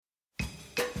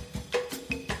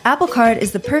Apple Card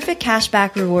is the perfect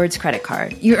cashback rewards credit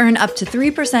card. You earn up to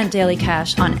 3% daily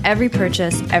cash on every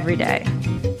purchase every day.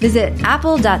 Visit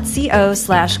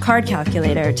apple.co/card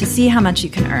calculator to see how much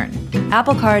you can earn.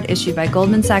 Apple Card issued by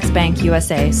Goldman Sachs Bank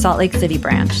USA, Salt Lake City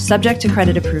branch, subject to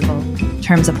credit approval.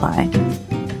 Terms apply.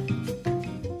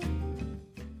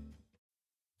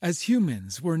 As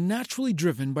humans, we're naturally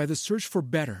driven by the search for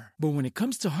better. But when it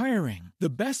comes to hiring, the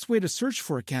best way to search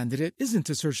for a candidate isn't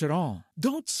to search at all.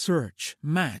 Don't search,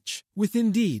 match with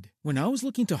Indeed. When I was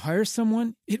looking to hire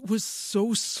someone, it was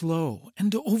so slow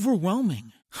and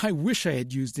overwhelming. I wish I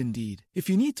had used Indeed. If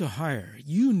you need to hire,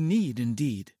 you need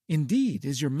Indeed. Indeed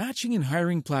is your matching and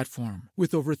hiring platform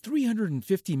with over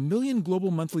 350 million global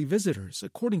monthly visitors,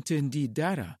 according to Indeed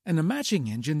data, and a matching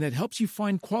engine that helps you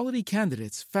find quality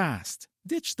candidates fast.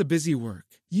 Ditch the busy work.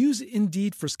 Use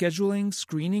Indeed for scheduling,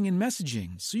 screening, and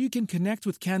messaging so you can connect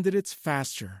with candidates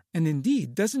faster. And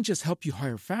Indeed doesn't just help you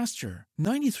hire faster.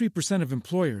 93% of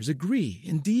employers agree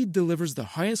Indeed delivers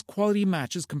the highest quality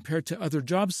matches compared to other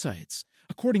job sites,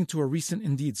 according to a recent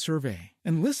Indeed survey.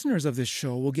 And listeners of this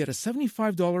show will get a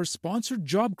 $75 sponsored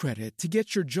job credit to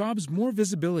get your jobs more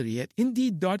visibility at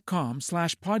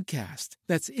Indeed.com/podcast.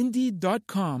 That's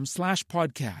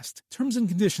Indeed.com/podcast. Terms and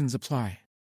conditions apply.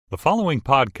 The following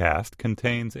podcast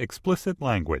contains explicit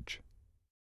language.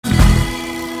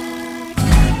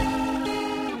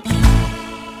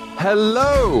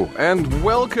 Hello, and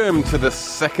welcome to the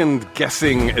second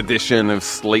guessing edition of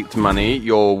Slate Money,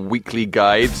 your weekly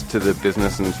guide to the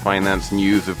business and finance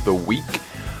news of the week.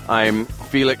 I'm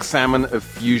Felix Salmon of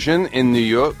Fusion in New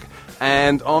York,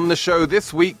 and on the show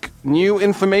this week, new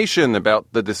information about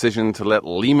the decision to let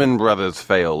Lehman Brothers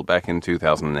fail back in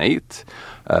 2008,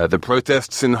 the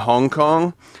protests in Hong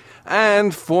Kong,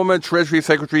 and former Treasury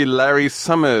Secretary Larry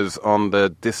Summers on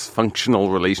the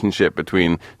dysfunctional relationship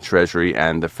between Treasury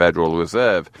and the Federal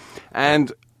Reserve.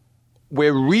 And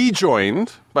we're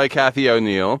rejoined by Cathy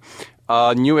O'Neill,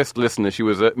 our newest listener. She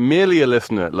was merely a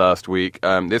listener last week.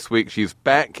 This week, she's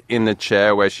back in the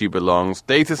chair where she belongs.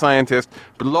 Data scientist,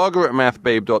 blogger at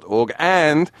mathbabe.org,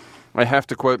 and I have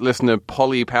to quote listener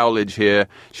Polly Powledge here.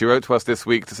 She wrote to us this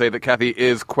week to say that Cathy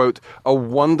is, quote, a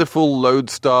wonderful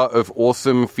lodestar of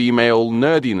awesome female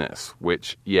nerdiness,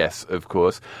 which, yes, of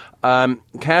course.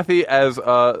 Cathy, as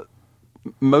our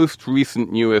most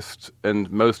recent, newest, and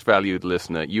most valued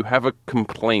listener, you have a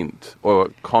complaint or a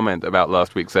comment about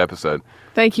last week's episode.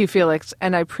 Thank you, Felix,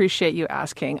 and I appreciate you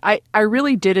asking. I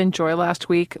really did enjoy last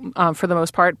week for the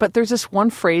most part, but there's this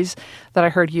one phrase that I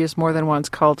heard used more than once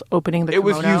called opening the kimono.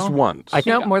 It was used once.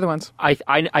 No, more than once. I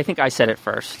think I said it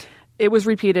first. It was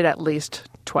repeated at least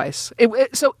twice.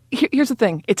 So here's the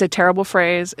thing. It's a terrible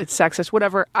phrase. It's sexist,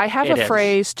 whatever. I have a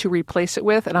phrase to replace it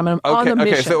with, and I'm on the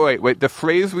mission. Okay, so wait. The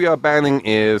phrase we are banning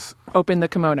is... open the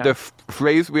kimono. The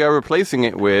phrase we are replacing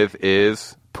it with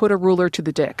is... put a ruler to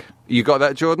the dick. You got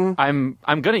that, Jordan? I'm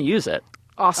going to use it.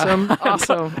 Awesome.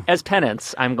 Awesome. As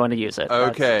penance, I'm going to use it.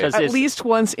 Okay. At least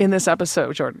once in this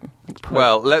episode, Jordan.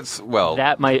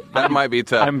 That might be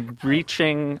tough. I'm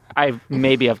reaching.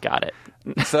 Maybe I've got it.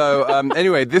 So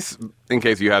anyway, this, in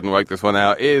case you hadn't worked this one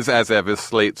out, is, as ever,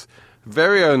 Slate's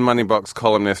very own Moneybox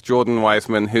columnist, Jordan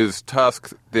Weissmann, whose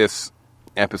task this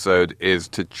episode is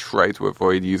to try to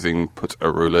avoid using put a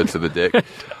ruler to the dick.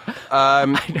 I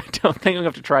don't think I'm going to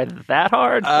have to try that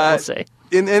hard, but we'll see.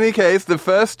 In any case, the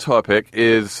first topic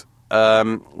is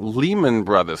Lehman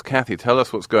Brothers. Cathy, tell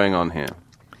us what's going on here.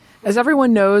 As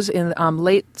everyone knows, in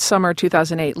late summer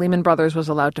 2008, Lehman Brothers was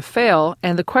allowed to fail.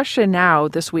 And the question now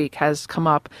this week has come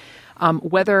up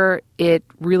whether it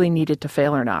really needed to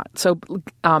fail or not. So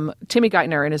Timmy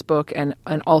Geithner, in his book and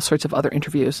all sorts of other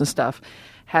interviews and stuff,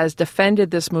 has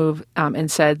defended this move and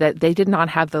said that they did not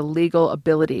have the legal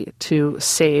ability to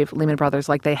save Lehman Brothers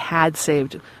like they had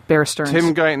saved Bear Stearns.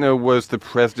 Tim Geithner was the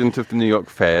president of the New York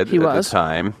Fed the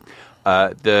time.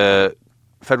 The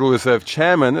Federal Reserve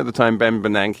Chairman at the time, Ben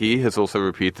Bernanke, has also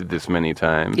repeated this many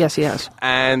times. Yes, he has.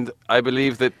 And I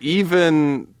believe that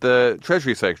even the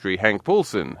Treasury Secretary, Hank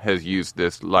Paulson, has used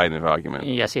this line of argument.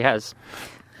 Yes, he has.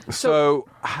 So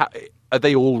are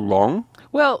they all wrong?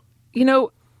 Well,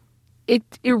 it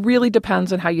really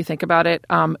depends on how you think about it.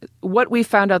 What we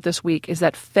found out this week is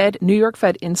that New York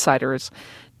Fed insiders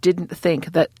didn't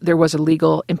think that there was a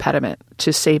legal impediment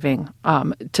to saving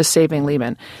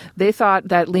Lehman. They thought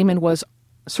that Lehman was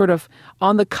sort of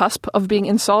on the cusp of being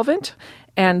insolvent,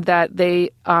 and that they,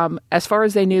 as far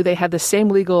as they knew, they had the same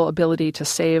legal ability to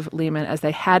save Lehman as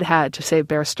they had to save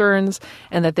Bear Stearns,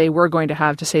 and that they were going to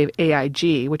have to save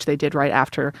AIG, which they did right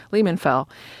after Lehman fell.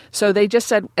 So they just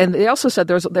said, and they also said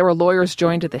there were lawyers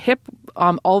joined at the hip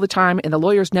all the time, and the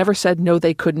lawyers never said no,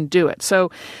 they couldn't do it.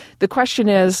 So the question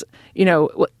is,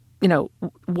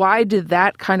 why did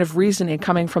that kind of reasoning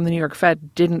coming from the New York Fed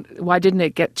why didn't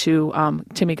it get to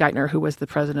Timmy Geithner, who was the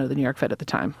president of the New York Fed at the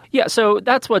time? Yeah, so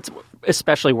that's what's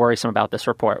especially worrisome about this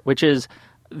report, which is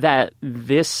that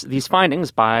these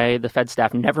findings by the Fed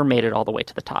staff never made it all the way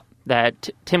to the top. That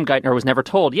Tim Geithner was never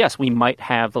told, yes, we might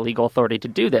have the legal authority to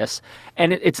do this.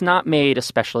 And it's not made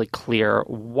especially clear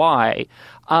why.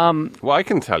 Well, I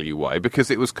can tell you why,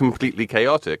 because it was completely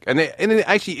chaotic. And it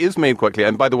actually is made quite clear.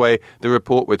 And by the way, the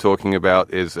report we're talking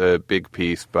about is a big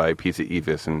piece by Peter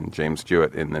Eavis and James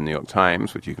Stewart in the New York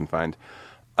Times, which you can find.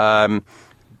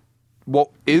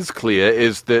 What is clear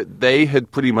is that they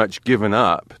had pretty much given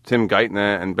up. Tim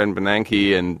Geithner and Ben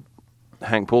Bernanke and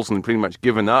Hank Paulson had pretty much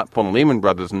given up on Lehman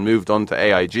Brothers and moved on to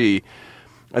AIG.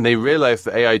 And they realized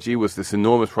that AIG was this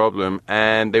enormous problem,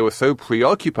 and they were so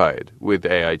preoccupied with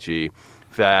AIG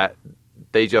that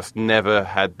they just never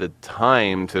had the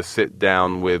time to sit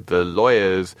down with the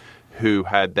lawyers who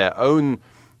had their own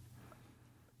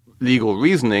legal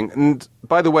reasoning. And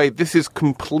by the way, this is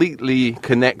completely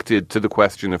connected to the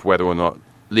question of whether or not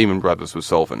Lehman Brothers was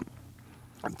solvent.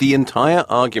 The entire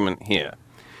argument here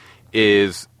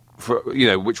is,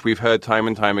 which we've heard time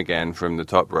and time again from the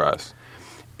top brass,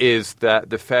 is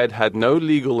that the Fed had no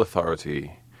legal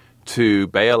authority to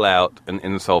bail out an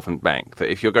insolvent bank. That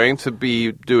if you're going to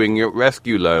be doing your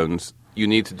rescue loans, you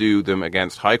need to do them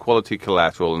against high-quality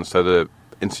collateral, and so the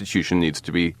institution needs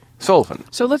to be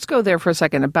solvent. So let's go there for a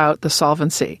second about the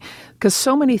solvency, because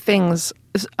so many questions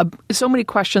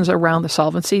around the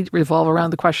solvency revolve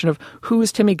around the question of who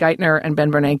is Timmy Geithner and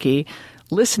Ben Bernanke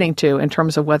listening to in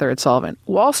terms of whether it's solvent.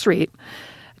 Wall Street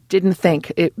didn't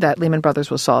think that Lehman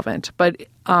Brothers was solvent, but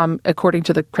according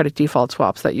to the credit default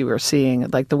swaps that you were seeing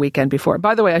like the weekend before.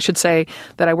 By the way, I should say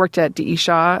that I worked at D.E.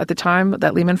 Shaw at the time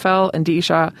that Lehman fell, and D.E.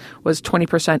 Shaw was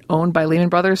 20% owned by Lehman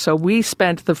Brothers. So we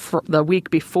spent the week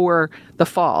before the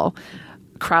fall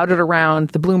crowded around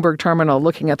the Bloomberg terminal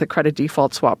looking at the credit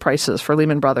default swap prices for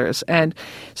Lehman Brothers. And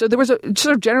so there was a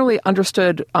sort of generally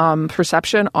understood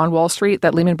perception on Wall Street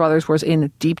that Lehman Brothers was in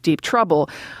deep, deep trouble.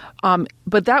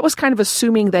 But that was kind of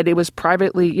assuming that it was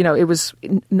privately, it was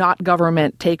not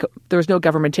government there was no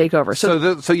government takeover. So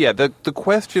the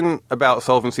question about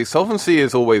solvency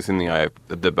is always in the eye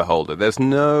of the beholder. There's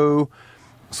no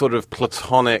sort of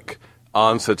platonic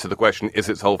answer to the question, is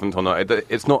it solvent or not?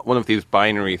 It's not one of these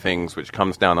binary things which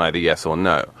comes down either yes or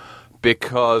no.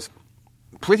 Because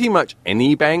pretty much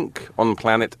any bank on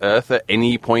planet Earth at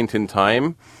any point in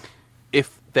time,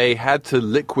 if they had to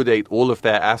liquidate all of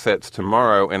their assets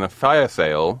tomorrow in a fire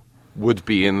sale, would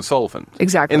be insolvent.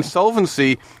 Exactly.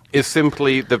 Insolvency is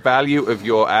simply the value of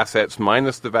your assets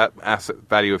minus the asset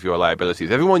value of your liabilities.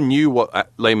 Everyone knew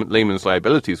what Lehman's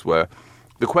liabilities were.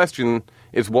 The question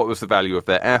is, what was the value of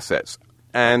their assets?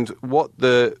 And what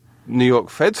the New York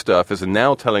Fed staffers are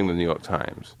now telling the New York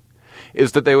Times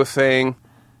is that they were saying,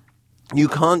 you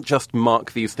can't just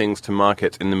mark these things to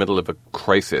market in the middle of a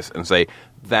crisis and say,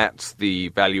 that's the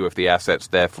value of the assets,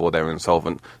 therefore they're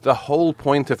insolvent. The whole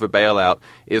point of a bailout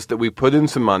is that we put in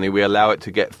some money, we allow it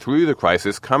to get through the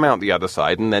crisis, come out the other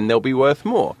side, and then they'll be worth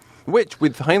more, which,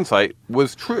 with hindsight,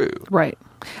 was true. Right.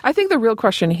 I think the real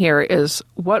question here is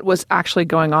what was actually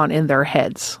going on in their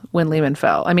heads when Lehman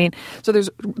fell. I mean, so there's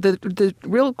the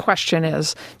real question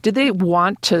is, did they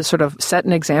want to sort of set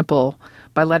an example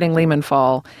by letting Lehman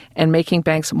fall and making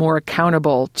banks more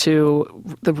accountable to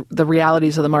the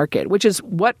realities of the market, which is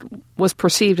what was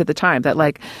perceived at the time,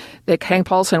 that Hank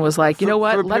Paulson was like,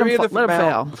 let him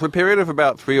fail. For a period of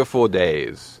about 3 or 4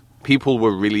 days, people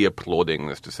were really applauding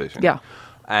this decision. Yeah.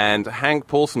 And Hank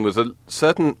Paulson was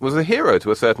a hero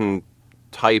to a certain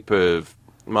type of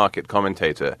market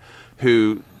commentator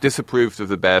who disapproved of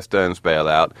the Bear Stearns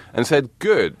bailout and said,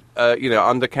 good,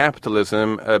 under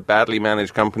capitalism, a badly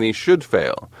managed company should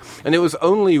fail. And it was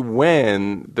only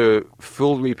when the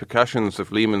full repercussions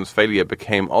of Lehman's failure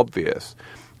became obvious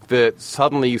that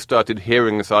suddenly you started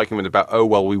hearing this argument about,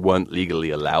 we weren't legally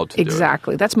allowed to do it.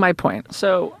 Exactly. That's my point.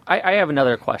 So I have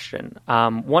another question.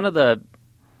 One of the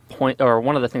point, or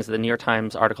one of the things that the New York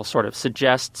Times article sort of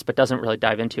suggests but doesn't really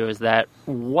dive into, is that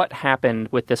what happened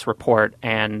with this report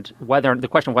and the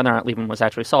question of whether or not Lehman was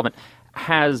actually solvent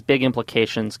has big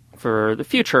implications for the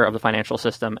future of the financial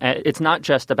system. It's not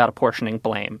just about apportioning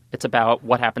blame. It's about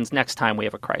what happens next time we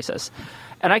have a crisis.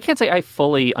 And I can't say I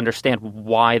fully understand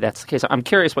why that's the case. I'm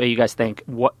curious what you guys think,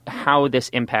 how this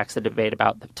impacts the debate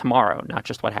about tomorrow, not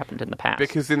just what happened in the past.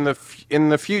 Because in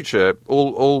the future,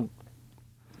 all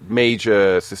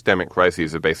major systemic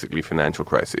crises are basically financial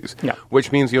crises,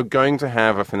 which means you're going to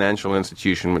have a financial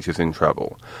institution which is in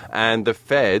trouble. And the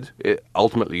Fed, it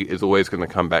ultimately is always going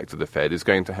to come back to the Fed, is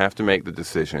going to have to make the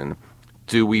decision,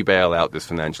 do we bail out this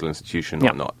financial institution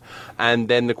or not? And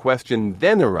then the question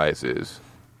then arises,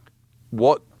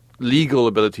 what legal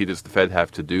ability does the Fed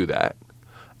have to do that?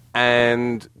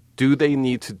 And do they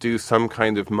need to do some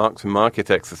kind of mark-to-market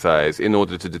exercise in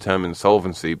order to determine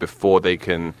solvency before they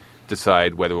can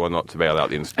decide whether or not to bail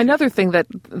out the institution? Another thing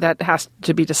that has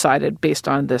to be decided based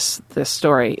on this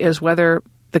story is whether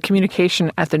the communication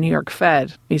at the New York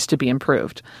Fed needs to be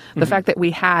improved. The fact that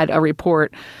we had a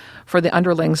report for the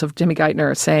underlings of Timmy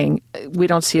Geithner saying we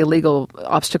don't see a legal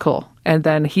obstacle, and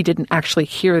then he didn't actually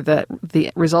hear the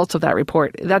results of that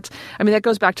report. That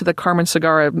goes back to the Carmen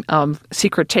Segarra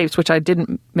secret tapes, which I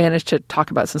didn't manage to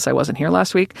talk about since I wasn't here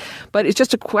last week. But it's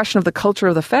just a question of the culture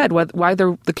of the Fed, why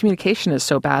the communication is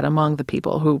so bad among the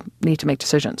people who need to make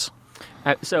decisions.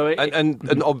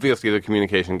 And obviously the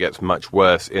communication gets much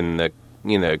worse in the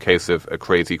case of a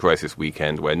crazy crisis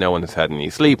weekend where no one has had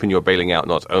any sleep and you're bailing out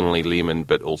not only Lehman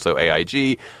but also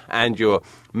AIG, and you're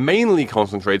mainly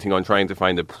concentrating on trying to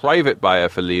find a private buyer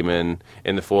for Lehman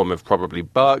in the form of probably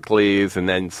Barclays, and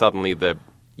then suddenly the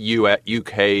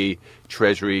UK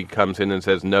Treasury comes in and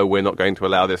says, no, we're not going to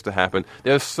allow this to happen.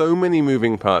 There are so many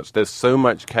moving parts. There's so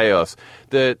much chaos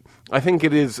that I think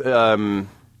it is a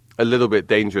little bit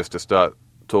dangerous to start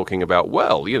talking about,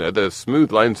 the smooth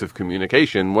lines of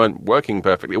communication weren't working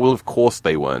perfectly. Well, of course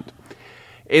they weren't.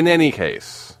 In any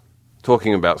case,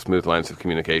 talking about smooth lines of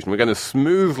communication, we're going to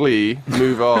smoothly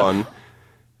move on,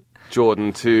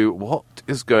 Jordan, to what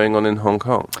is going on in Hong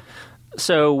Kong.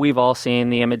 So we've all seen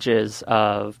the images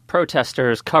of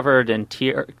protesters covered in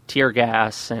tear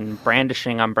gas and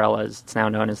brandishing umbrellas. It's now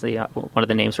known as one of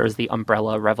the names is the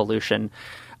Umbrella Revolution.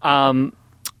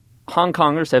 Hong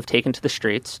Kongers have taken to the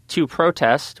streets to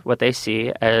protest what they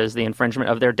see as the infringement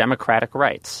of their democratic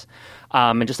rights.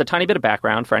 And just a tiny bit of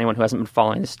background for anyone who hasn't been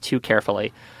following this too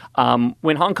carefully.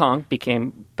 When Hong Kong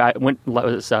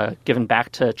was given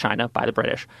back to China by the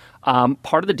British,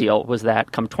 part of the deal was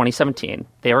that come 2017,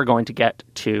 they were going to get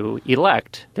to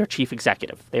elect their chief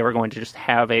executive. They were going to just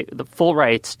have the full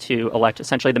rights to elect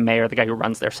essentially the mayor, the guy who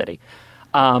runs their city.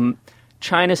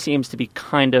 China seems to be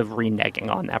kind of reneging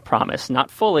on that promise.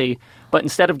 Not fully, but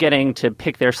instead of getting to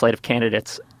pick their slate of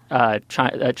candidates,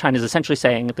 China is essentially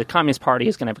saying the Communist Party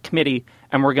is going to have a committee,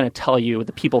 and we're going to tell you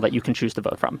the people that you can choose to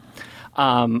vote from.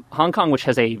 Hong Kong, which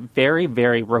has a very,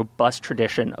 very robust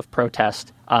tradition of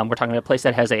protest, we're talking about a place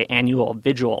that has an annual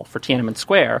vigil for Tiananmen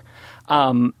Square,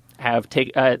 as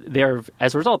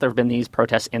a result, there have been these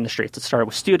protests in the streets. It started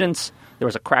with students. There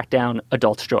was a crackdown.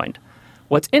 Adults joined.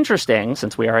 What's interesting,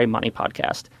 since we are a money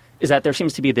podcast, is that there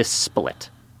seems to be this split.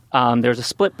 There's a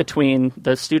split between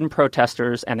the student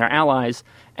protesters and their allies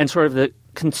and sort of the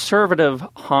conservative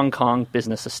Hong Kong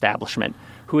business establishment,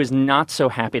 who is not so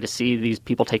happy to see these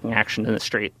people taking action in the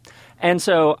street. And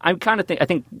so I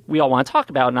think we all want to talk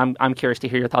about, and I'm curious to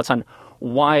hear your thoughts on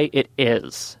why it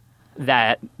is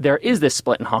that there is this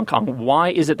split in Hong Kong. Why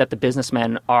is it that the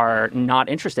businessmen are not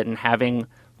interested in having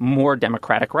more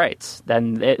democratic rights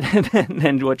than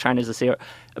what China is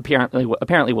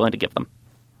apparently willing to give them?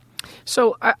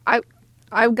 So I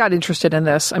got interested in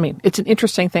this. I mean, it's an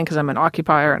interesting thing because I'm an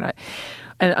occupier,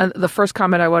 and the first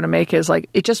comment I want to make is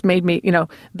it just made me,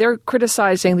 they're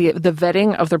criticizing the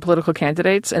vetting of their political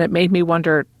candidates, and it made me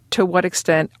wonder to what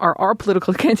extent are our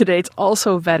political candidates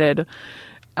also vetted.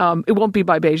 It won't be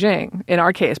by Beijing in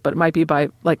our case, but it might be by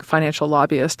financial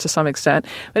lobbyists to some extent.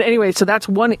 But anyway, so that's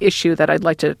one issue that I'd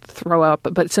like to throw up.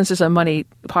 But since it's a money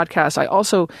podcast, I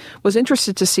also was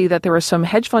interested to see that there were some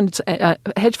hedge fund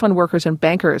workers and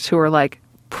bankers who are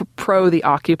pro the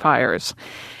occupiers.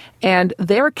 And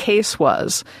their case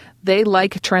was they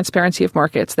like transparency of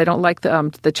markets. They don't like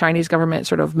the Chinese government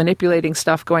sort of manipulating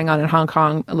stuff going on in Hong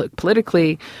Kong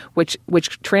politically, which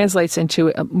translates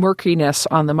into a murkiness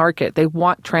on the market. They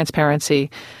want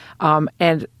transparency.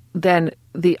 And then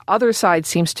the other side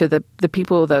seems to the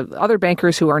other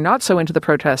bankers who are not so into the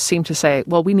protests seem to say,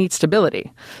 well, we need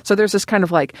stability. So there's this kind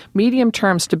of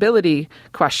medium-term stability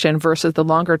question versus the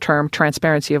longer-term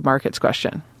transparency of markets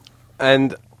question.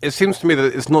 And it seems to me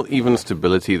that it's not even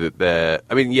stability that they're...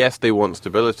 I mean, yes, they want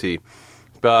stability,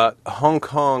 but Hong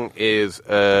Kong is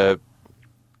a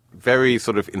very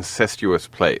sort of incestuous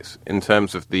place in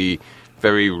terms of the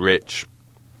very rich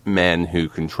men who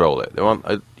control it. There aren't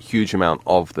a huge amount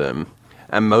of them,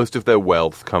 and most of their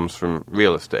wealth comes from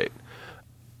real estate.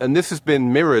 And this has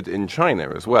been mirrored in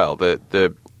China as well.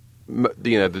 The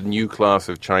new class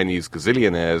of Chinese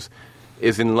gazillionaires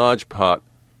is in large part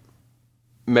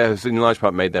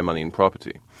made their money in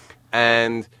property.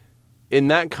 And in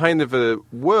that kind of a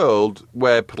world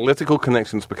where political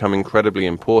connections become incredibly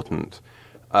important,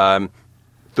 the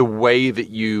way that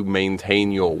you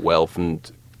maintain your wealth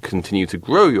and continue to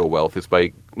grow your wealth is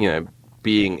by,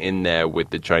 being in there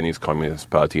with the Chinese Communist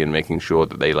Party and making sure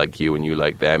that they like you and you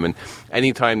like them. And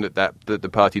any time that the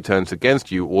party turns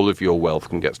against you, all of your wealth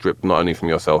can get stripped, not only from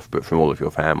yourself, but from all of your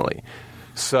family.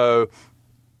 So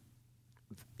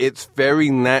it's very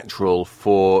natural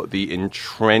for the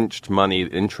entrenched money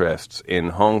interests in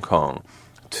Hong Kong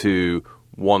to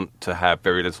want to have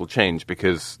very little change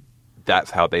because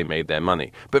that's how they made their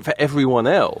money. But for everyone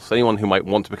else, anyone who might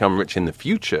want to become rich in the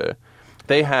future,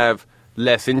 they have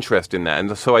less interest in that.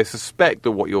 And so I suspect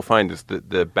that what you'll find is that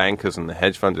the bankers and the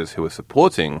hedge funders who are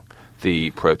supporting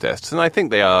the protests, and I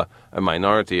think they are a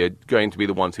minority, are going to be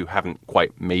the ones who haven't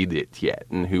quite made it yet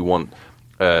and who want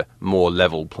a more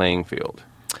level playing field.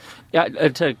 Yeah,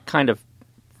 to kind of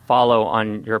follow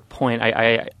on your point,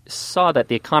 I saw that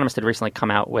The Economist had recently come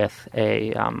out with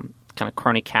a kind of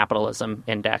crony capitalism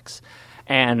index,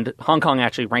 and Hong Kong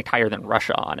actually ranked higher than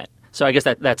Russia on it. So I guess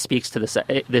that speaks to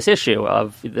this issue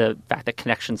of the fact that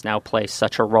connections now play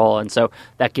such a role. And so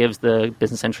that gives the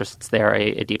business interests there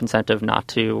a deep incentive not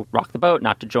to rock the boat,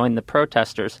 not to join the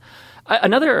protesters.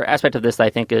 Another aspect of this that I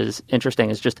think is interesting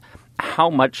is just how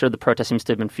much of the protest seems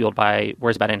to have been fueled by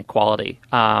worries about inequality.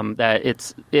 That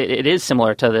it is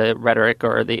similar to the rhetoric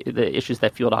or the issues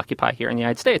that fueled Occupy here in the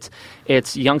United States.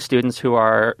 It's young students who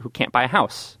can't buy a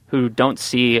house, who don't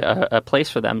see a place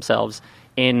for themselves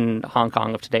in Hong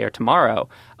Kong of today or tomorrow,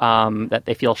 that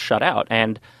they feel shut out.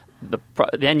 And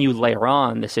then you layer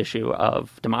on this issue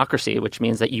of democracy, which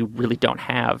means that you really don't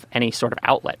have any sort of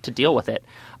outlet to deal with it.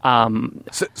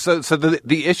 So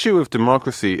the issue of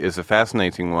democracy is a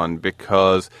fascinating one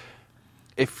because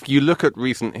if you look at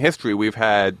recent history, we've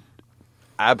had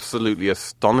absolutely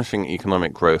astonishing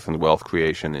economic growth and wealth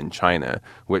creation in China,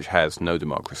 which has no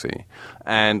democracy.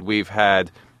 And we've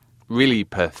had really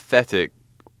pathetic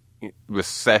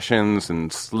recessions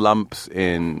and slumps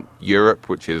in Europe,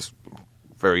 which is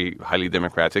very highly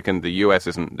democratic, and the US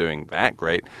isn't doing that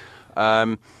great.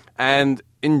 And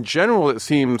in general, it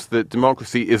seems that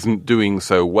democracy isn't doing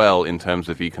so well in terms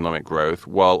of economic growth,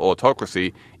 while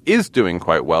autocracy is doing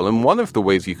quite well. And one of the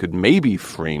ways you could maybe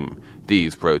frame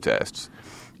these protests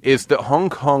is that Hong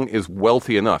Kong is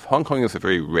wealthy enough. Hong Kong is a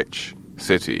very rich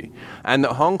city, and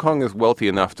that Hong Kong is wealthy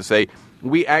enough to say,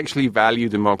 we actually value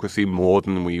democracy more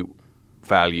than we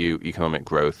value economic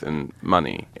growth and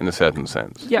money in a certain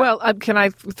sense. Yeah. Well, can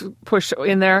I push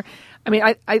in there? I mean,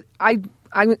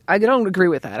 I don't agree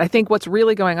with that. I think what's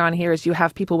really going on here is you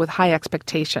have people with high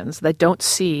expectations that don't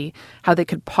see how they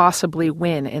could possibly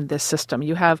win in this system.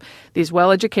 You have these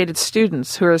well-educated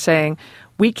students who are saying,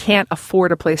 we can't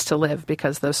afford a place to live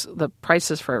because the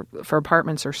prices for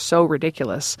apartments are so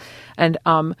ridiculous, and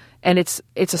it's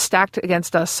a stacked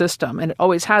against us system, and it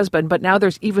always has been. But now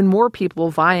there's even more people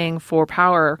vying for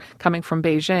power coming from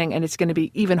Beijing, and it's going to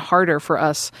be even harder for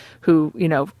us, who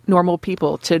normal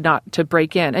people, to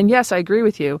break in. And yes, I agree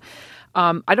with you.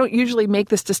 I don't usually make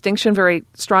this distinction very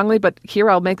strongly, but here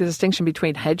I'll make the distinction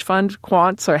between hedge fund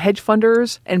quants or hedge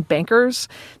funders and bankers.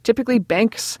 Typically,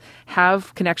 banks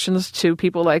have connections to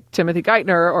people like Timothy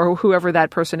Geithner or whoever that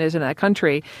person is in that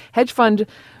country. Hedge fund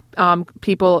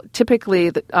people typically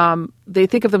they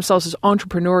think of themselves as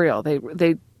entrepreneurial.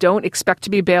 They don't expect to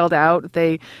be bailed out.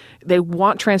 They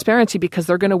want transparency because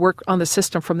they're going to work on the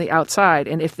system from the outside.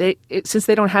 And since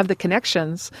they don't have the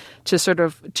connections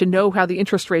to know how the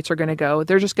interest rates are going to go,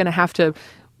 they're just going to have to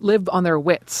live on their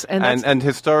wits. And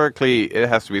historically, it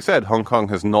has to be said, Hong Kong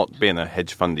has not been a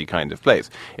hedge fundy kind of place.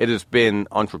 It has been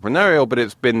entrepreneurial, but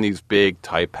it's been these big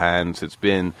taipans. It's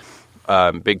been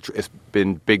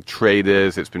big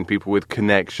traders. It's been people with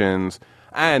connections,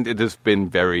 and it has been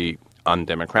very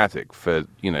undemocratic. For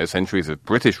centuries of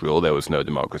British rule, there was no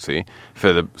democracy.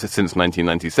 Since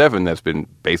 1997, there's been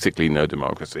basically no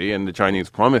democracy, and the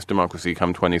Chinese promised democracy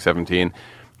come 2017,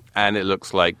 and it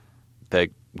looks like they're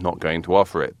not going to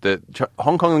offer it.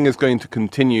 Hong Kong is going to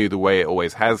continue the way it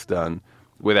always has done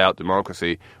without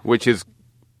democracy, which is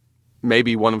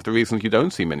maybe one of the reasons you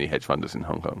don't see many hedge funders in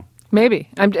Hong Kong. Maybe.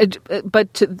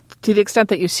 But to the extent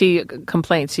that you see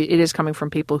complaints, it is coming from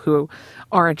people who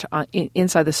aren't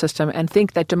inside the system and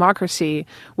think that democracy,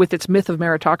 with its myth of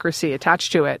meritocracy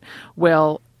attached to it,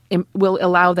 will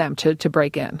allow them to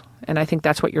break in. And I think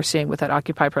that's what you're seeing with that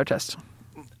Occupy protest.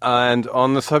 And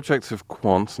on the subject of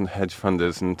quants and hedge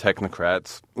funders and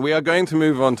technocrats, we are going to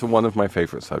move on to one of my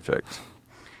favorite subjects,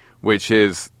 which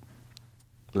is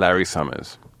Larry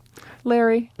Summers.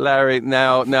 Larry.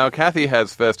 Now, Kathy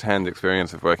has first-hand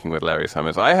experience of working with Larry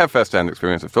Summers. I have first-hand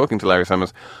experience of talking to Larry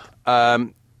Summers.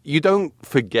 You don't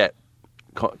forget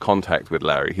contact with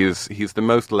Larry. He's the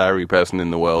most Larry person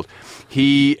in the world.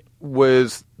 He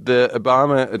was the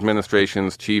Obama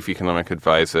administration's chief economic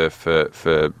advisor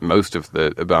for most of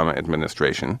the Obama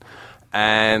administration.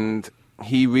 And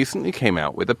he recently came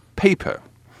out with a paper,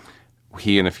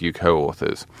 he and a few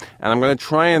co-authors. And I'm going to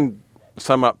try and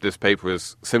sum up this paper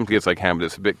as simply as I can,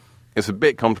 but it's a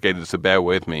bit complicated, so bear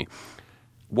with me.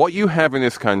 What you have in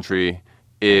this country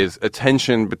is a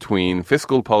tension between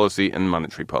fiscal policy and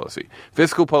monetary policy.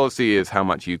 Fiscal policy is how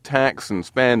much you tax and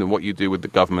spend and what you do with the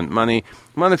government money.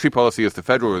 Monetary policy is the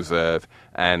Federal Reserve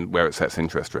and where it sets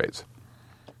interest rates.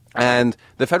 And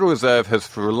the Federal Reserve has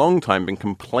for a long time been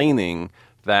complaining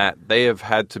that they have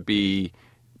had to be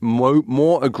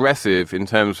more aggressive in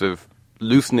terms of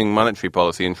loosening monetary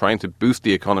policy and trying to boost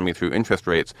the economy through interest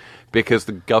rates because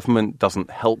the government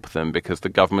doesn't help them, because the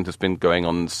government has been going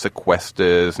on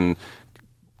sequesters and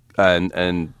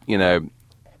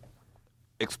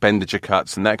expenditure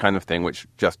cuts and that kind of thing, which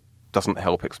just doesn't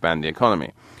help expand the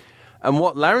economy. And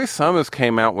what Larry Summers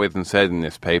came out with and said in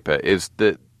this paper is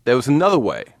that there was another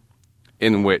way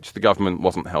in which the government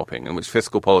wasn't helping, in which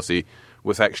fiscal policy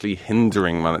was actually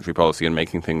hindering monetary policy and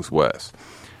making things worse.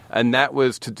 And that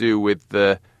was to do with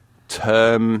the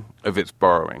term of its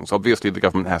borrowings. Obviously, the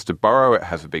government has to borrow. It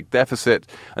has a big deficit.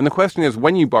 And the question is,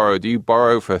 when you borrow, do you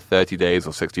borrow for 30 days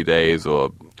or 60 days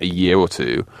or a year or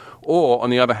two? Or, on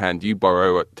the other hand, do you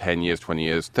borrow at 10 years, 20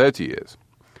 years, 30 years?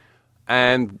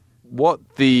 And what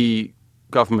the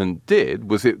government did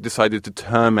was it decided to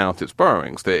term out its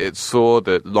borrowings. It saw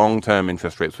that long-term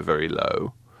interest rates were very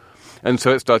low. And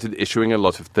so it started issuing a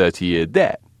lot of 30-year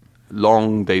debt,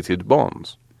 long-dated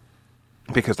bonds,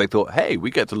 because they thought, hey, we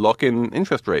get to lock in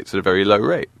interest rates at a very low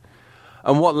rate.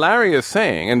 And what Larry is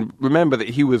saying, and remember that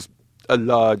he was a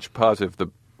large part of the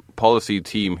policy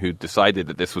team who decided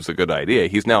that this was a good idea.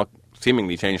 He's now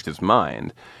seemingly changed his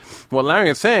mind. What Larry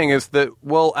is saying is that,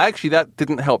 well, actually that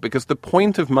didn't help because the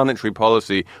point of monetary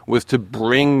policy was to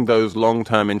bring those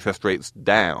long-term interest rates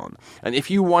down. And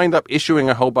if you wind up issuing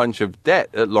a whole bunch of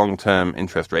debt at long-term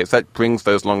interest rates, that brings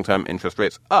those long-term interest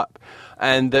rates up.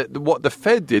 And what the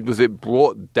Fed did was it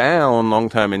brought down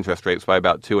long-term interest rates by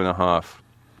about 2.5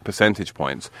 percentage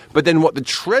points. But then what the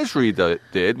Treasury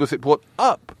did was it brought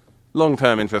up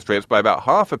long-term interest rates by about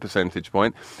 0.5 percentage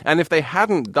point. And if they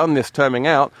hadn't done this terming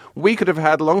out, we could have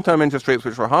had long-term interest rates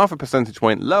which were 0.5 percentage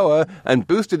point lower and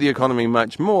boosted the economy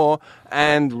much more.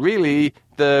 And really,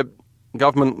 the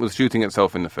government was shooting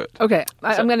itself in the foot. Okay,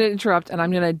 I'm going to interrupt, and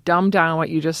I'm going to dumb down what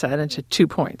you just said into 2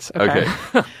 points. Okay.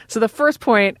 So the first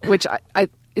point, which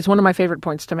is one of my favorite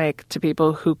points to make to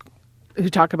people who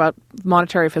talk about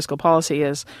monetary fiscal policy,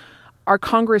 is our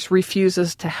Congress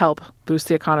refuses to help boost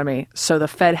the economy, so the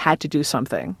Fed had to do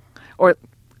something. Or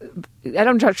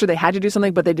I'm not sure they had to do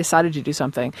something, but they decided to do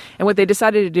something. And what they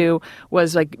decided to do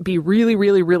was be really,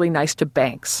 really, really nice to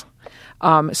banks,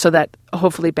 so that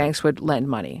hopefully banks would lend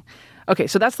money. Okay,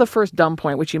 so that's the first dumb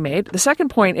point which you made. The second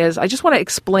point is I just want to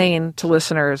explain to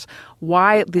listeners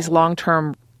why these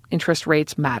long-term interest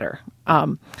rates matter,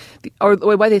 or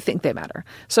why they think they matter.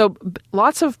 So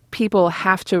lots of people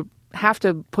have to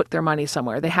put their money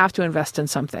somewhere. They have to invest in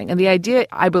something. And the idea,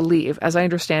 I believe, as I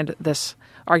understand this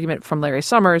argument from Larry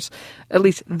Summers, at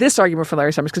least this argument from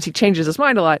Larry Summers, because he changes his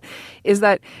mind a lot, is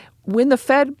that when the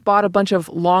Fed bought a bunch of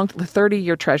long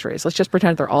 30-year treasuries, let's just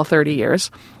pretend they're all 30 years,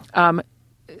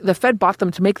 the Fed bought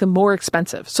them to make them more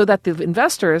expensive so that the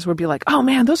investors would be like, oh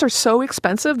man, those are so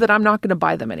expensive that I'm not going to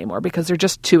buy them anymore because they're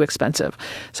just too expensive.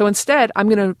 So instead, I'm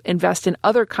going to invest in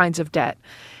other kinds of debt.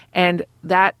 And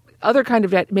that other kind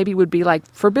of debt maybe would be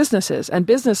for businesses. And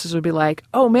businesses would be like,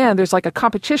 oh man, there's a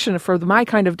competition for my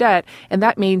kind of debt. And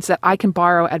that means that I can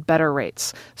borrow at better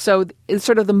rates. So it's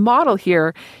sort of the model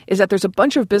here is that there's a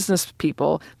bunch of business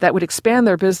people that would expand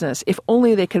their business if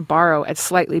only they could borrow at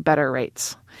slightly better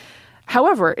rates.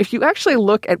 However, if you actually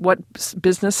look at what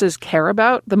businesses care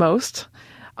about the most,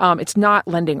 it's not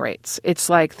lending rates. It's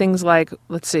things like,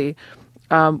 let's see,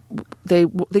 they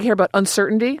care about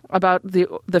uncertainty about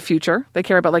the future. They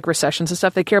care about like recessions and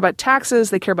stuff. They care about taxes.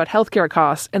 They care about healthcare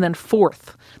costs. And then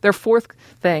their fourth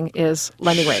thing is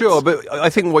lending rates. Sure, but I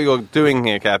think what you're doing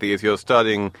here, Kathy, is you're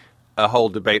starting a whole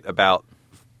debate about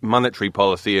monetary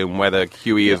policy and whether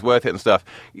QE is worth it and stuff.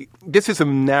 This is a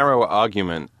narrow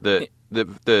argument that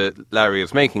Larry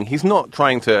is making. He's not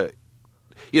trying to.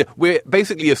 We're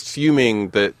basically assuming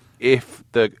that if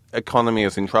the economy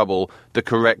is in trouble, the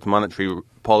correct monetary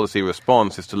policy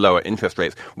response is to lower interest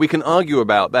rates. We can argue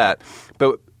about that,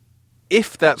 but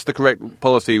if that's the correct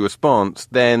policy response,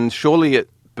 then surely it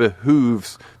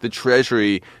behooves the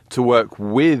Treasury to work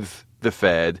with the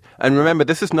Fed. And remember,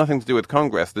 this has nothing to do with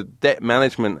Congress. The debt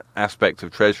management aspect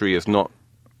of Treasury is not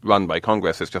run by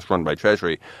Congress, it's just run by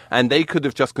Treasury. And they could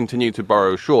have just continued to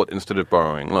borrow short instead of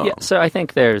borrowing long. Yeah, so I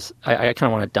think I kind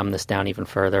of want to dumb this down even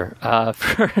further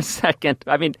for a second.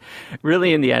 I mean,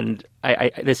 really in the end,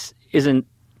 this isn't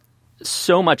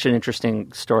so much an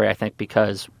interesting story, I think,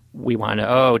 because we want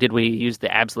to did we use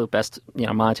the absolute best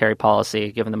monetary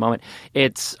policy given the moment?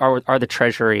 It's are the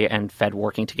Treasury and Fed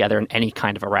working together in any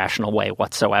kind of a rational way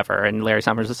whatsoever? And Larry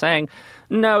Summers is saying,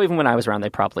 no, even when I was around, they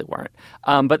probably weren't.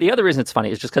 But the other reason it's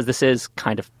funny is just because this is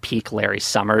kind of peak Larry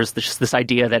Summers. There's just this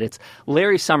idea that it's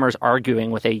Larry Summers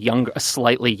arguing with a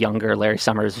slightly younger Larry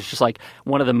Summers. It's just like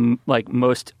one of the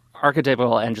most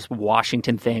archetypal and just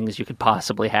Washington things you could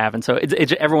possibly have. And so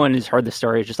everyone who's heard the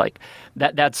story is just like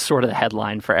that's sort of the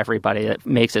headline for everybody that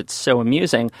makes it so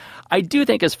amusing. I do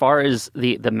think as far as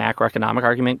the macroeconomic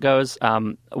argument goes,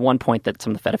 one point that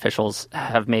some of the Fed officials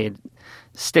have made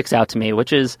sticks out to me,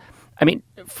 which is, I mean,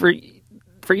 for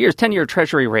years, 10-year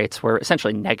Treasury rates were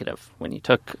essentially negative when you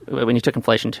took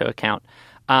inflation into account.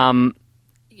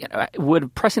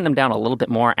 Would pressing them down a little bit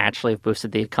more actually have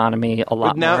boosted the economy a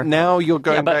lot more? Now you're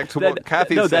going back to what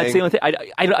Kathy's saying. No, that's the only thing.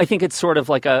 I think it's sort of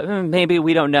like maybe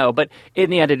we don't know. But in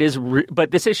the end, it is.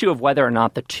 But this issue of whether or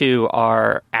not the two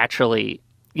are actually,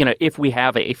 if we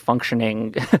have a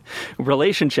functioning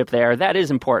relationship there, that is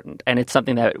important. And it's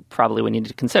something that probably we need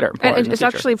to consider more in the future.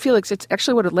 Actually, Felix, it's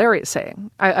actually what Larry is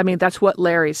saying. I mean, that's what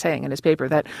Larry is saying in his paper,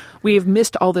 that we've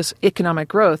missed all this economic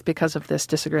growth because of this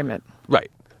disagreement.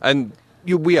 Right. And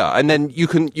we are. And then you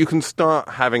can start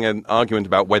having an argument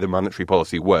about whether monetary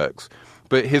policy works.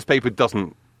 But his paper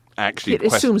doesn't actually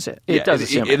assumes it. It does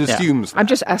assume it. It assumes that. I'm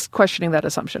just questioning that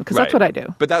assumption because that's what I do.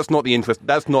 But that's not the interest.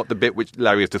 That's not the bit which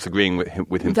Larry is disagreeing with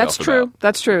himself That's true. about.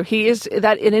 That's true. He is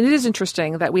that, and it is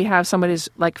interesting that we have somebody who's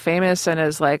like famous and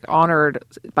is like honored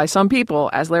by some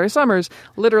people as Larry Summers,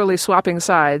 literally swapping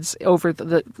sides over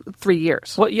the 3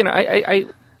 years. Well,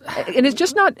 and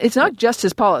it's not just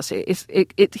his policy.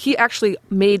 He actually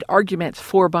made arguments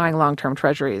for buying long-term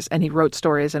treasuries, and he wrote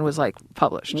stories and was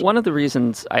published. One of the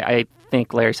reasons I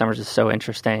think Larry Summers is so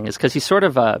interesting is because he's sort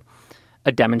of a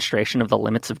demonstration of the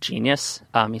limits of genius.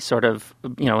 He's sort of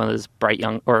one of those bright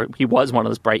young, or he was one of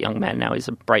those bright young men. Now he's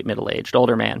a bright middle-aged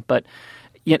older man. But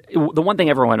the one thing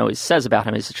everyone always says about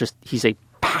him is just he's a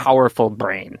powerful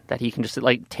brain that he can just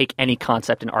take any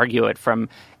concept and argue it from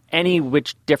any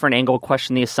which different angle,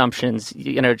 question the assumptions,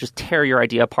 just tear your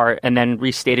idea apart and then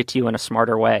restate it to you in a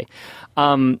smarter way.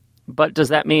 But does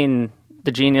that mean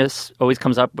the genius always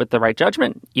comes up with the right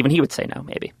judgment? Even he would say no,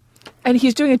 maybe. And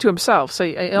he's doing it to himself, so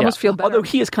I almost feel better. Although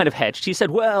he is kind of hedged. He said,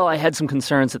 well, I had some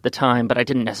concerns at the time, but I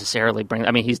didn't necessarily bring...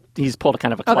 I mean, he's pulled a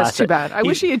kind of a classic... Oh, that's too bad. I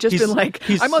wish he had just been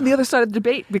I'm on the other side of the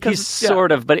debate because... He's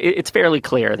sort of, but it's fairly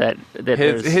clear that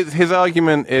his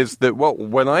argument is that,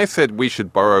 when I said we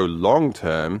should borrow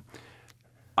long-term,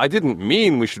 I didn't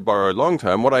mean we should borrow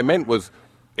long-term. What I meant was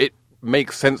it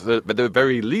makes sense at the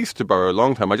very least to borrow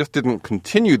long-term. I just didn't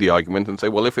continue the argument and say,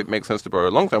 well, if it makes sense to borrow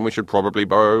long-term, we should probably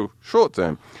borrow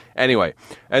short-term. Anyway,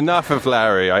 enough of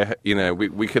Larry.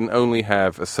 We can only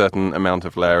have a certain amount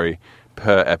of Larry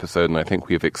per episode, and I think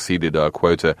we've exceeded our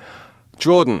quota.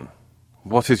 Jordan,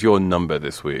 what is your number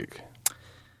this week?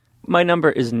 My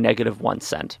number is -1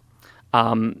 cent.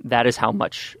 That is how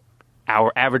much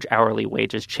our average hourly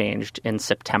wages changed in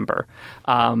September.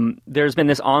 There's been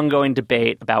this ongoing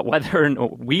debate about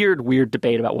weird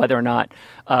debate about whether or not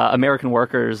American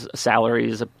workers'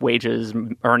 salaries, wages,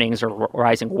 earnings are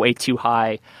rising way too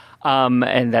high,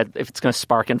 and that if it's going to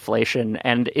spark inflation.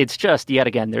 And it's just, yet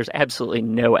again, there's absolutely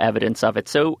no evidence of it.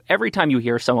 So every time you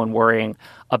hear someone worrying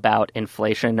about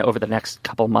inflation over the next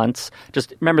couple months,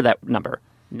 just remember that number.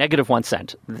 -1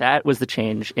 cent. That was the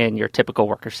change in your typical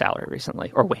worker's salary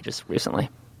recently, or wages recently.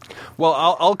 Well,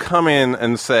 I'll come in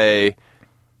and say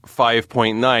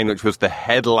 5.9, which was the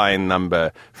headline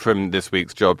number from this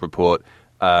week's job report.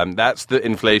 That's the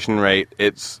inflation rate.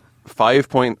 It's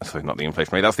not the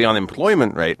inflation rate, that's the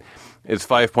unemployment rate, is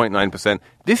 5.9%.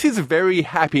 This is a very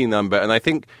happy number, and I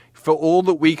think for all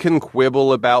that we can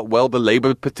quibble about, well, the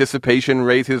labor participation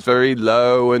rate is very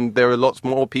low, and there are lots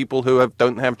more people who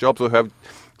don't have jobs or who have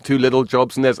too little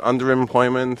jobs, and there's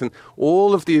underemployment, and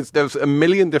all of these, there's a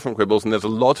million different quibbles, and there's a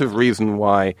lot of reason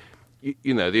why,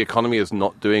 the economy is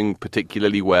not doing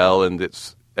particularly well, and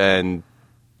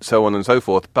so on and so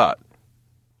forth, but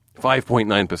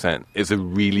 5.9% is a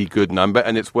really good number,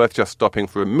 and it's worth just stopping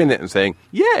for a minute and saying,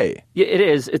 yay! Yeah, it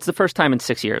is. It's the first time in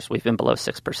 6 years we've been below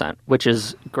 6%, which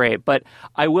is great. But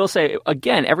I will say,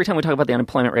 again, every time we talk about the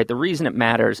unemployment rate, the reason it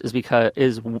matters is because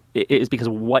the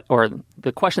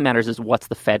question that matters is what's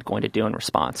the Fed going to do in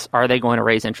response? Are they going to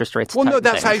raise interest rates? Well, no,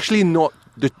 that's actually not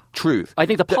the truth. I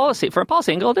think from a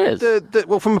policy angle, it is.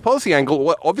 Well, from a policy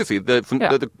angle, obviously,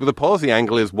 the policy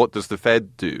angle is what does the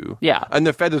Fed do? Yeah. And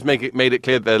the Fed has made it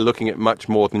clear they're looking at much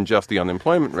more than just the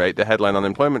unemployment rate, the headline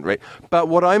unemployment rate. But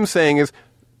what I'm saying is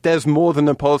there's more than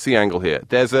a policy angle here.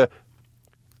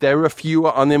 There are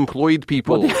fewer unemployed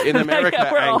people in America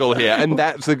angle here, and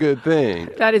that's a good thing.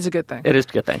 That is a good thing. It is a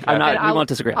good thing. We won't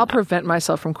disagree on I'll that. prevent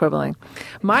myself from quibbling.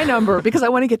 My number, because I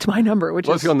want to get to my number, which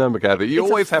What's your number, Kathy? You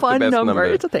always have the best number.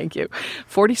 It's a thank you.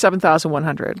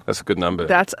 47,100. That's a good number.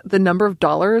 That's the number of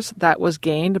dollars that was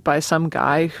gained by some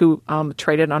guy who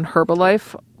traded on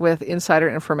Herbalife with insider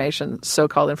information,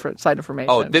 so-called inside information.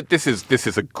 Oh, this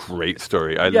is a great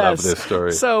story. I love this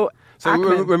story. So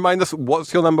remind us,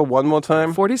 what's your number one more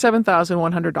time?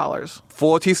 $47,100.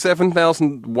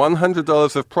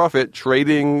 $47,100 of profit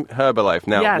trading Herbalife.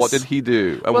 Now, yes. What did he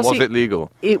do? And was it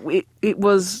legal? It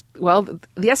was, well,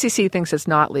 the SEC thinks it's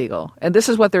not legal. And this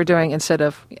is what they're doing instead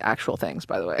of actual things,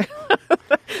 by the way.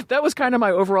 That was kind of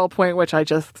my overall point, which I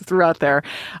just threw out there.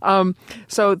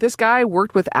 So this guy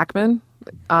worked with Ackman.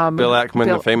 Bill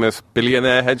Ackman, the famous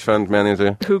billionaire hedge fund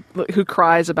manager. Who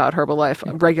cries about Herbalife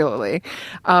regularly.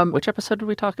 Which episode did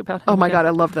we talk about him Oh, my again? God, I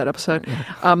love that episode.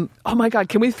 Oh, my God,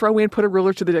 can we throw in Put a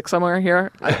Ruler to the Dick somewhere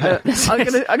here? I'm gonna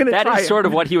that try is sort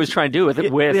of what he was trying to do with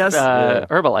Yes.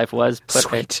 Herbalife was.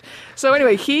 Sweet. So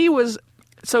anyway,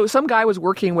 some guy was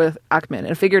working with Ackman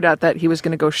and figured out that he was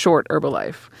going to go short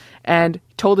Herbalife and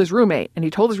told his roommate,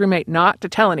 not to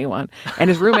tell anyone. And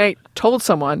his roommate told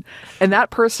someone, and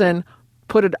that person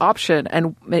put an option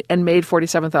and made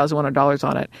 $47,100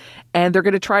 on it. And they're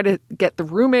going to try to get the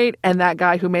roommate and that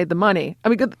guy who made the money. I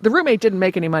mean, the roommate didn't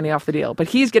make any money off the deal, but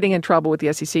he's getting in trouble with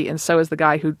the SEC, and so is the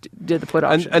guy who did the put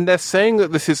option. And they're saying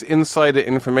that this is insider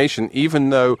information,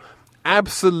 even though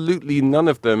absolutely none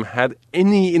of them had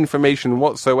any information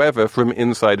whatsoever from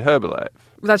inside Herbalife.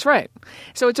 That's right.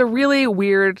 So it's a really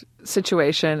weird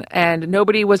situation, and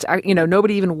nobody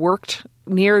even worked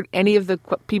near any of the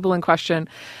people in question.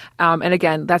 And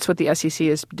again, that's what the SEC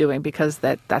is doing because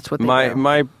that's what they do.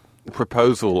 My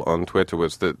proposal on Twitter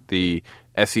was that the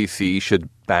SEC should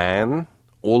ban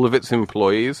all of its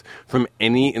employees from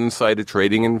any insider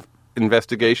trading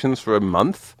investigations for a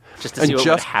month. Just to see what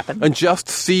would happen? And just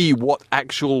see what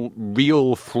actual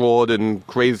real fraud and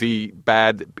crazy,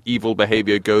 bad, evil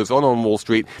behavior goes on Wall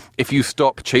Street if you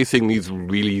stop chasing these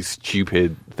really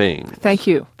stupid things. Thank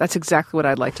you. That's exactly what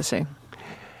I'd like to see.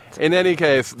 In any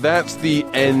case, that's the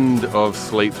end of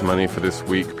Slate Money for this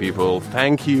week, people.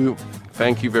 Thank you.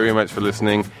 Thank you very much for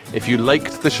listening. If you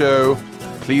liked the show,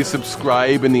 please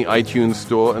subscribe in the iTunes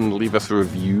store and leave us a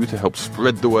review to help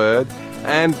spread the word.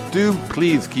 And do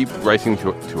please keep writing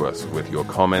to us with your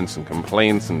comments and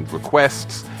complaints and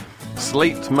requests.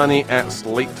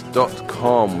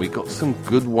 slatemoney@slate.com. We got some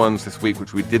good ones this week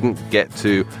which we didn't get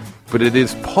to, but it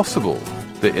is possible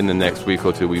that in the next week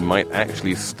or two we might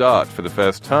actually start for the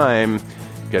first time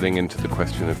getting into the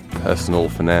question of personal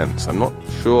finance. I'm not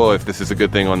sure if this is a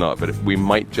good thing or not, but we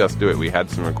might just do it. We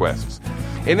had some requests.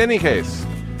 In any case,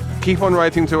 keep on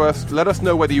writing to us. Let us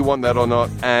know whether you want that or not,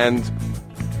 and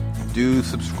do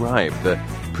subscribe. The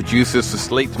producers for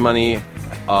Slate Money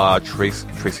are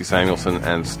Tracy Samuelson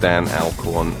and Stan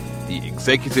Alcorn. The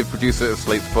executive producer of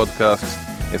Slate's podcasts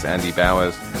is Andy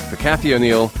Bowers. For Kathy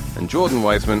O'Neill and Jordan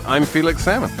Weisman, I'm Felix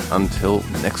Salmon. Until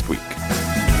next week.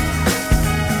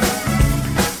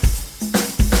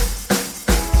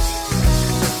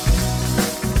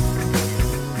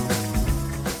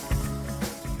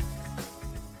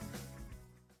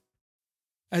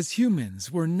 As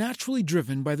humans, we're naturally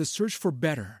driven by the search for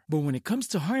better. But when it comes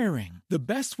to hiring, the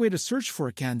best way to search for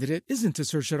a candidate isn't to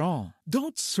search at all.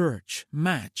 Don't search,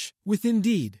 match with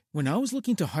Indeed. When I was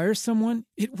looking to hire someone,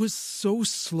 it was so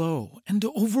slow and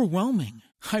overwhelming.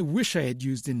 I wish I had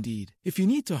used Indeed. If you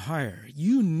need to hire,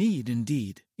 you need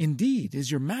Indeed. Indeed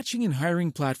is your matching and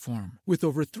hiring platform with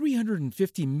over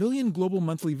 350 million global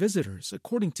monthly visitors,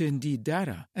 according to Indeed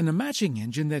data, and a matching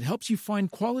engine that helps you find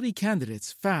quality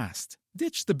candidates fast.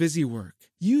 Ditch the busy work.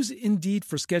 Use Indeed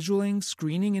for scheduling,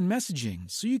 screening, and messaging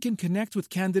so you can connect with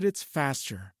candidates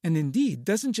faster. And Indeed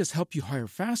doesn't just help you hire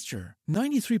faster.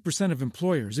 93% of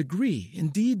employers agree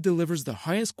Indeed delivers the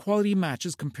highest quality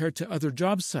matches compared to other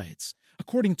job sites,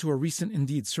 according to a recent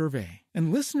Indeed survey.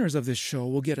 And listeners of this show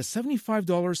will get a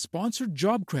 $75 sponsored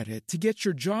job credit to get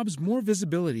your jobs more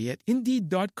visibility at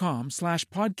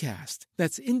Indeed.com/podcast.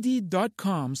 That's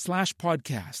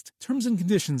Indeed.com/podcast. Terms and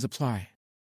conditions apply.